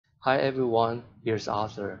Hi everyone, here's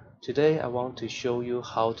Arthur. Today I want to show you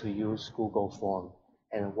how to use Google Form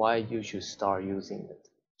and why you should start using it.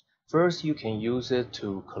 First, you can use it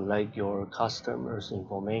to collect your customers'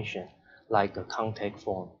 information, like a contact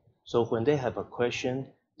form. So when they have a question,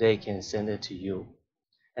 they can send it to you.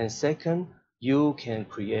 And second, you can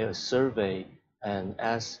create a survey and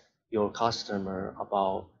ask your customer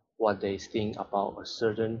about what they think about a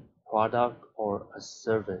certain product or a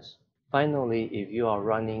service. Finally, if you are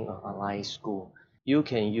running an online school, you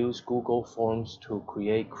can use Google Forms to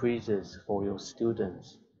create quizzes for your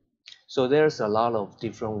students. So there's a lot of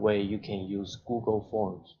different ways you can use Google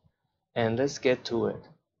Forms. And let's get to it.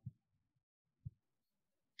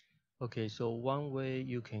 Okay, so one way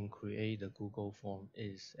you can create a Google form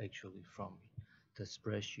is actually from the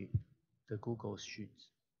spreadsheet, the Google Sheets.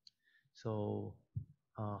 So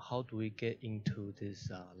how do we get into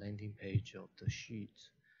this landing page of the sheets?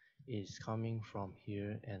 Is coming from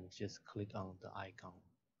here and just click on the icon,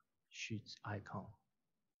 Sheets icon.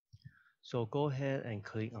 So go ahead and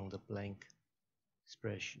click on the blank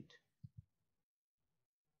spreadsheet.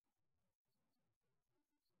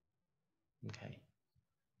 Okay.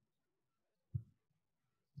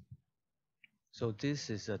 So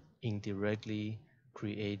this is indirectly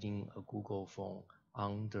creating a Google form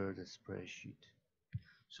under the spreadsheet.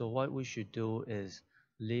 So what we should do is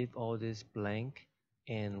leave all this blank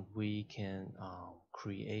and we can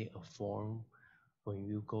create a form when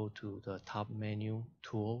you go to the top menu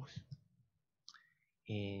tools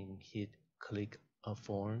and click a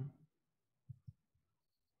form.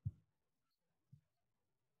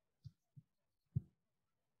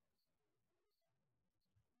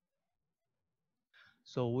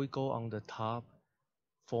 So we go on the top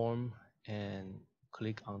form and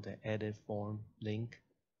click on the edit form link.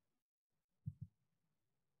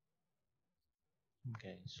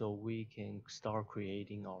 Okay, so we can start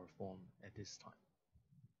creating our form at this time.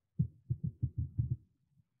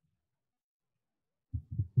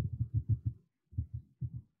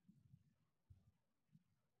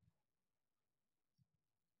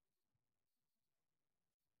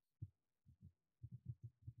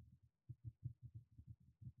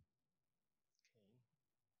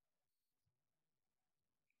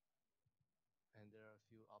 And there are a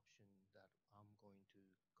few options that I'm going to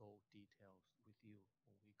go details with you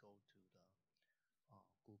when we go to the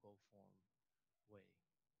Google Form way.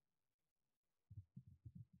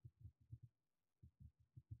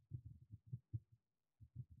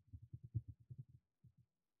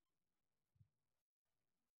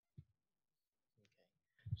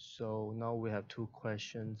 Okay. So now we have two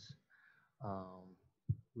questions. Um,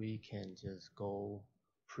 we can just go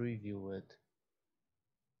preview it.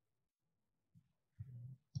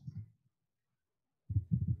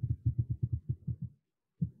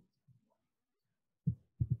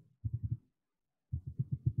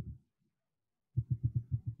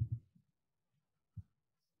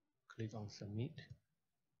 Click on submit.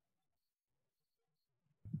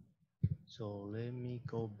 So let me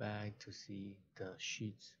go back to see the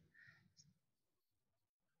sheets.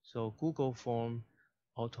 So Google Form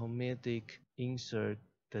automatic insert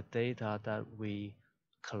the data that we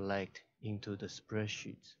collect into the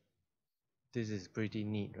spreadsheets. This is pretty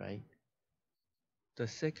neat, right? The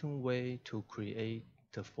second way to create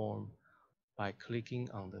the form by clicking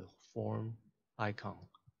on the form icon.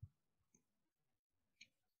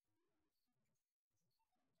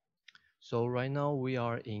 So right now we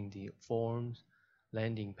are in the forms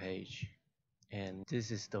landing page and this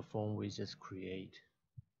is the form we just create.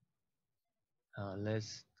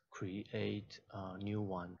 Let's create a new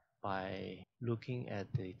one by looking at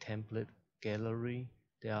the template gallery.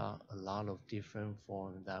 There are a lot of different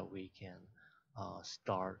forms that we can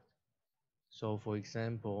start. So for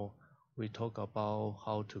example, we talk about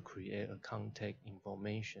how to create a contact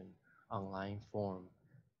information online form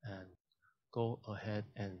and go ahead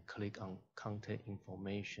and click on contact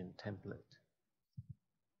information template.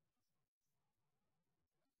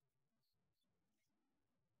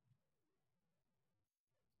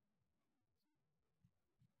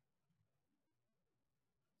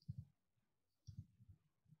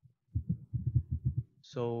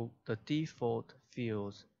 So the default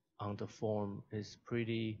fields on the form is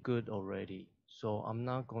pretty good already. So I'm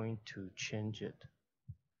not going to change it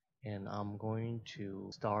and I'm going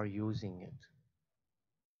to start using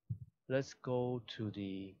it. Let's go to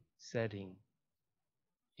the setting.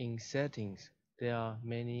 In settings, there are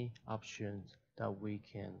many options that we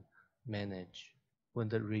can manage. When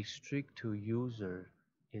the restrict to user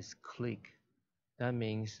is clicked, that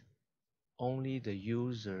means only the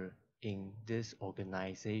user in this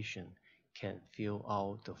organization can fill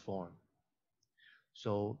out the form.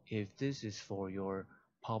 So if this is for your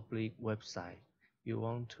public website, you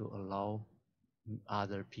want to allow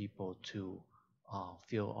other people to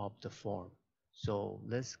fill up the form. So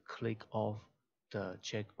let's click off the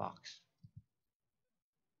checkbox.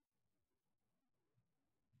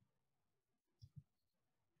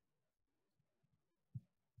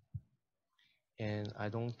 And I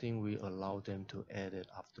don't think we allow them to edit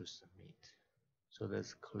after submit. So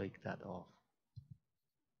let's click that off.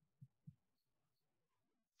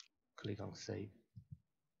 Click on save.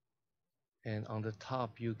 And on the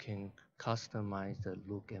top, you can customize the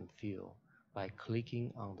look and feel by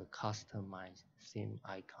clicking on the customize theme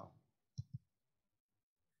icon.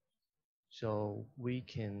 So we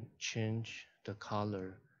can change the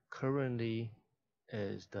color. Currently,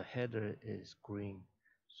 is the header is green.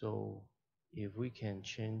 So if we can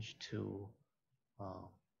change to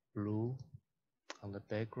blue on the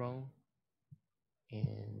background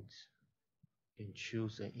and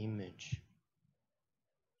choose an image.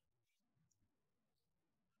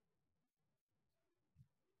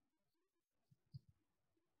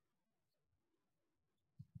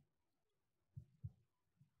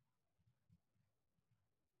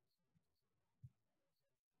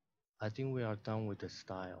 I think we are done with the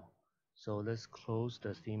style. So let's close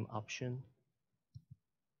the theme option.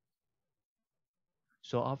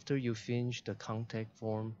 So after you finish the contact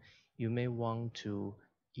form, you may want to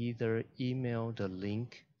either email the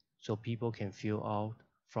link so people can fill out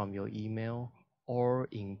from your email or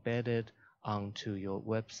embed it onto your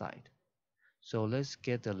website. So let's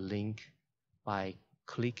get the link by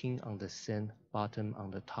clicking on the send button on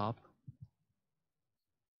the top.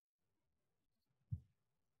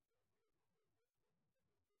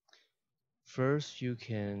 First, you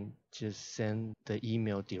can just send the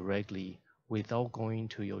email directly without going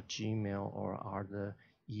to your Gmail or other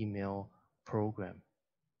email program.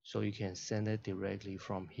 So you can send it directly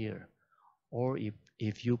from here. Or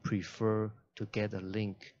if you prefer to get a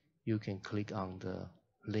link, you can click on the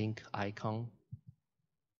link icon.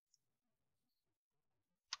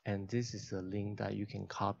 And this is a link that you can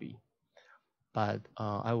copy. But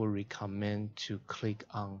I would recommend to click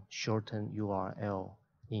on shorten URL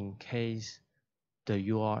in case the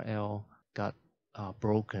URL got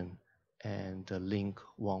broken and the link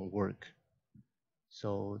won't work.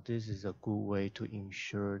 So this is a good way to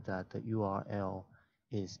ensure that the URL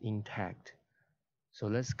is intact. So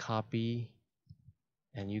let's copy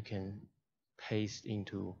and you can paste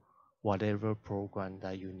into whatever program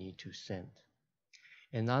that you need to send.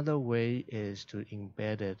 Another way is to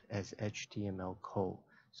embed it as HTML code.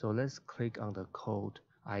 So let's click on the code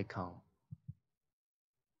icon.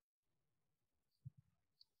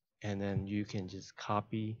 And then you can just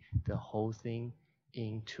copy the whole thing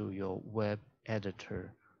into your web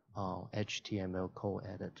editor, HTML code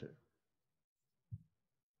editor.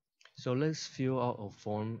 So let's fill out a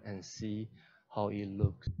form and see how it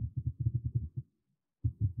looks.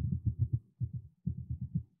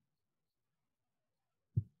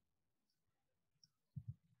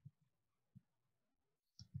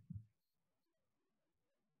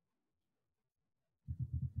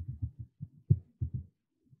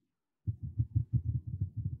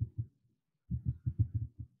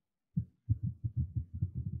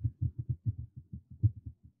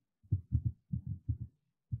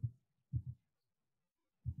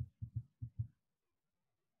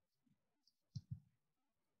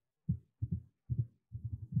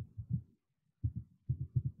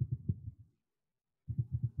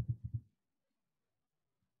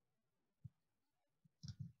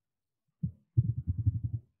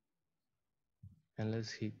 And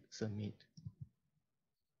let's hit submit.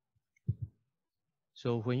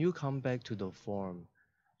 So when you come back to the form,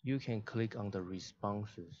 you can click on the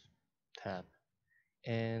responses tab,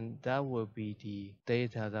 and that will be the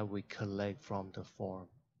data that we collect from the form.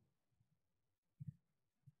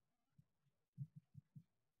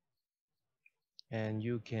 And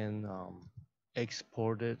you can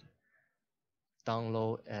export it,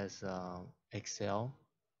 download as Excel.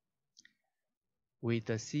 With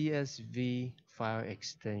the CSV file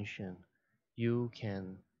extension, you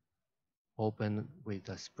can open with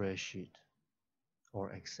a spreadsheet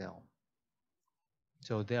or Excel.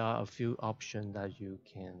 So there are a few options that you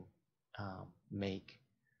can make.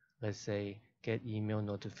 Let's say get email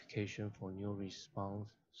notification for new response,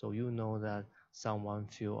 so you know that someone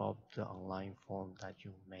filled up the online form that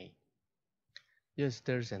you made. Yes,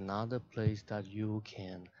 there's another place that you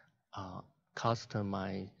can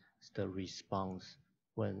customize the response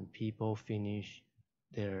when people finish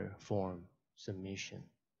their form submission.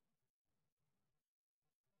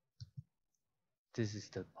 This is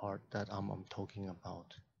the part that I'm talking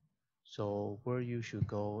about. So where you should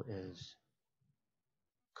go is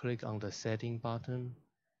click on the setting button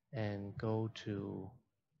and go to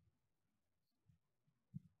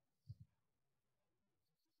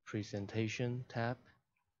presentation tab,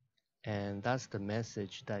 and that's the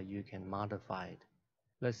message that you can modify it.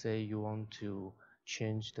 Let's say you want to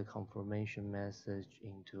change the confirmation message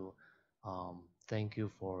into thank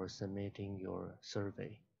you for submitting your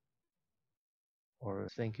survey, or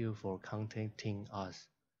thank you for contacting us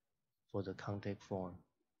for the contact form.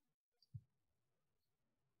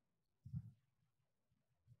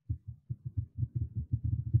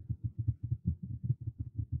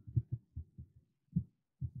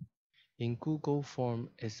 In Google Form,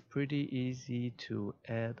 it's pretty easy to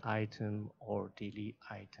add items or delete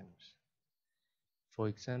items. For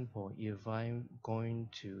example, if I'm going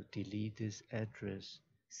to delete this address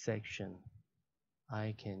section,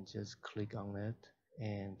 I can just click on it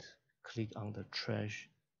and click on the trash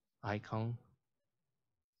icon,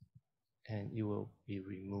 and it will be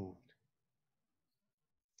removed.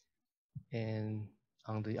 And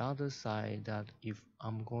on the other side, that if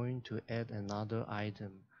I'm going to add another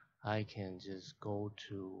item, I can just go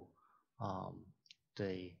to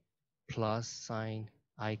the plus sign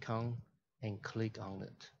icon and click on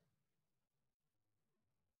it.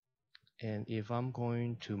 And if I'm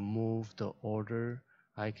going to move the order,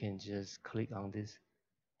 I can just click on this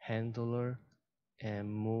handler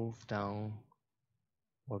and move down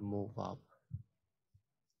or move up.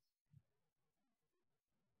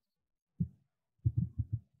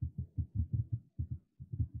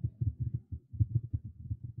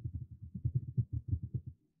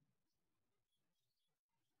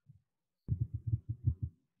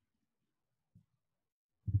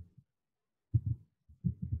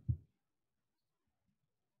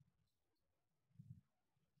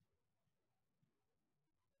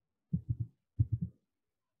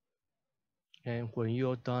 And when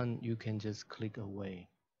you're done, you can just click away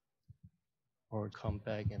or come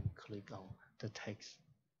back and click on the text.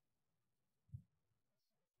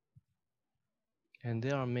 And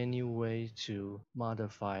there are many ways to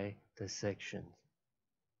modify the sections.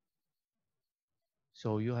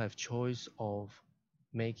 So you have choice of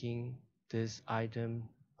making this item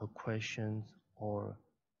a question or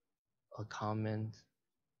a comment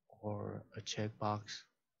or a checkbox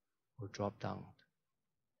or drop down.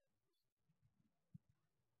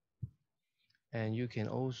 And you can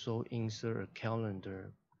also insert a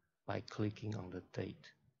calendar by clicking on the date.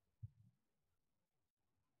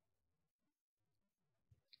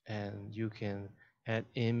 And you can add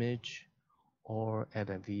image or add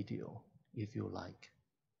a video if you like.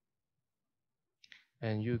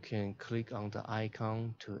 And you can click on the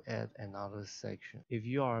icon to add another section. If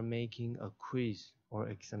you are making a quiz or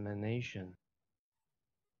examination,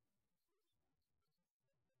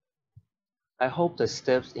 I hope the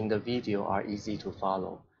steps in the video are easy to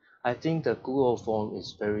follow. I think the Google Form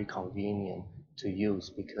is very convenient to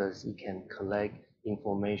use because it can collect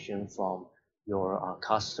information from your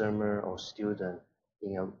customer or student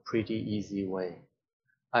in a pretty easy way.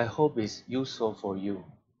 I hope it's useful for you.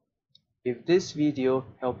 If this video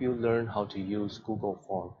helped you learn how to use Google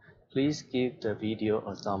Form, please give the video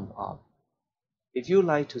a thumb up. If you'd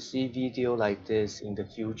like to see videos like this in the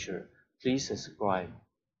future, please subscribe.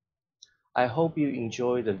 I hope you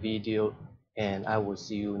enjoyed the video, and I will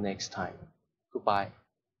see you next time. Goodbye.